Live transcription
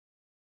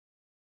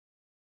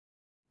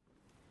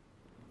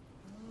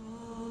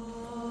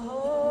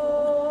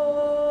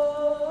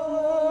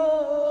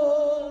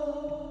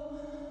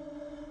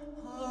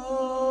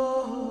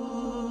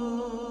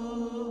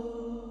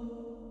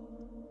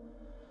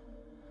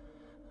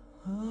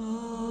My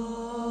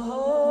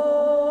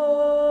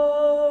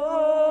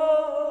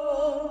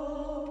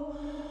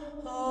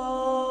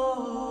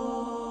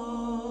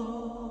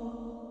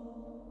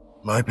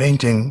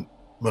painting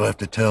will have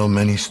to tell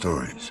many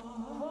stories.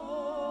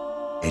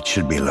 It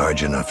should be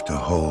large enough to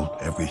hold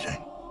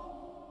everything.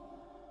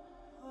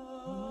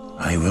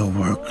 I will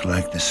work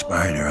like the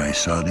spider I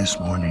saw this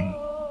morning,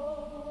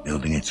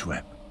 building its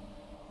web.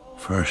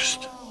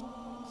 First,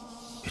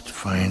 it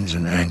finds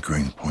an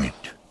anchoring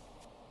point.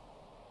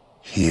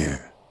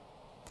 Here,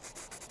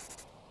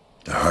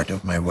 the heart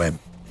of my web.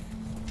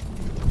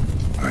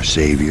 Our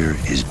Savior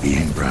is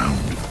being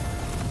drowned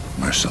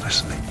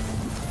mercilessly.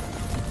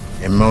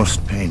 In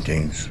most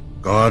paintings,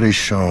 God is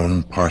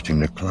shown parting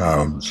the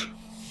clouds,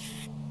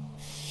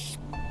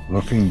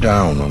 looking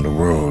down on the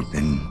world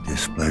in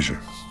displeasure.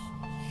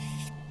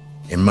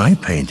 In my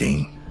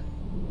painting,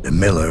 the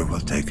miller will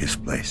take his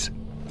place.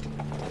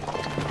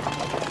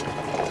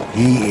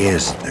 He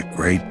is the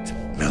great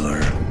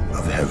miller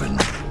of heaven,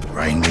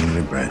 grinding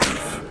the bread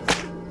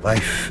of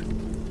life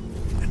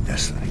and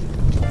destiny.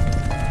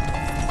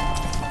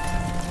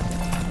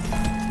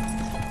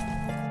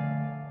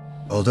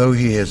 Although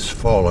he has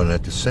fallen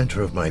at the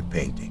center of my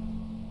painting,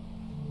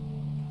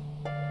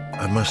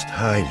 I must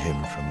hide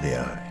him from the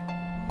eye.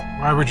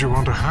 Why would you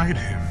want to hide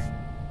him?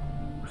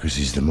 Because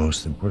he's the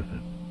most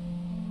important.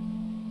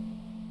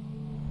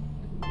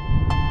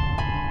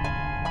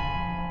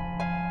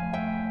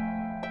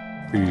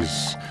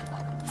 These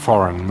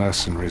foreign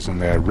mercenaries in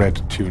their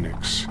red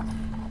tunics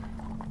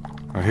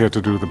are here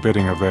to do the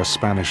bidding of their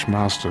Spanish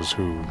masters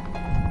who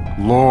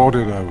lord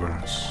it over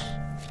us.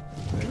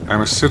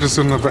 I'm a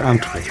citizen of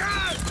Antwerp,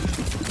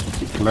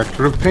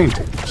 collector of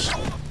paintings.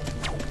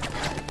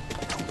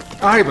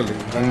 I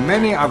believe, and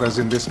many others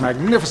in this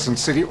magnificent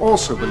city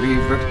also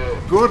believe,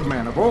 that good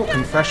men of all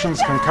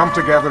confessions can come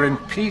together in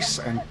peace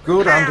and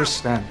good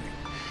understanding.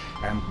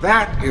 And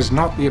that is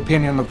not the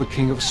opinion of the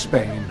King of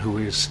Spain, who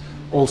is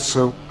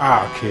also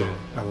our king,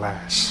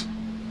 alas.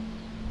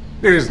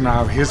 It is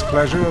now his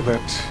pleasure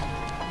that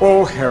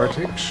all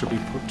heretics should be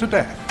put to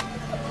death.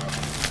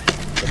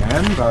 The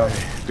men by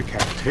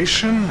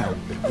decapitation, and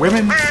the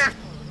women...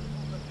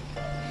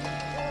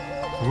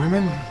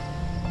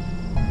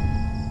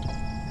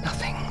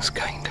 Nothing's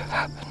going to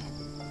happen.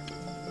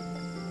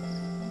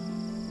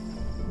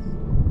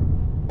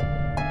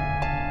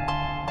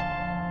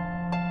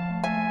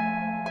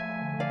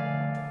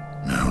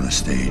 Now the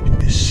stage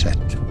is set.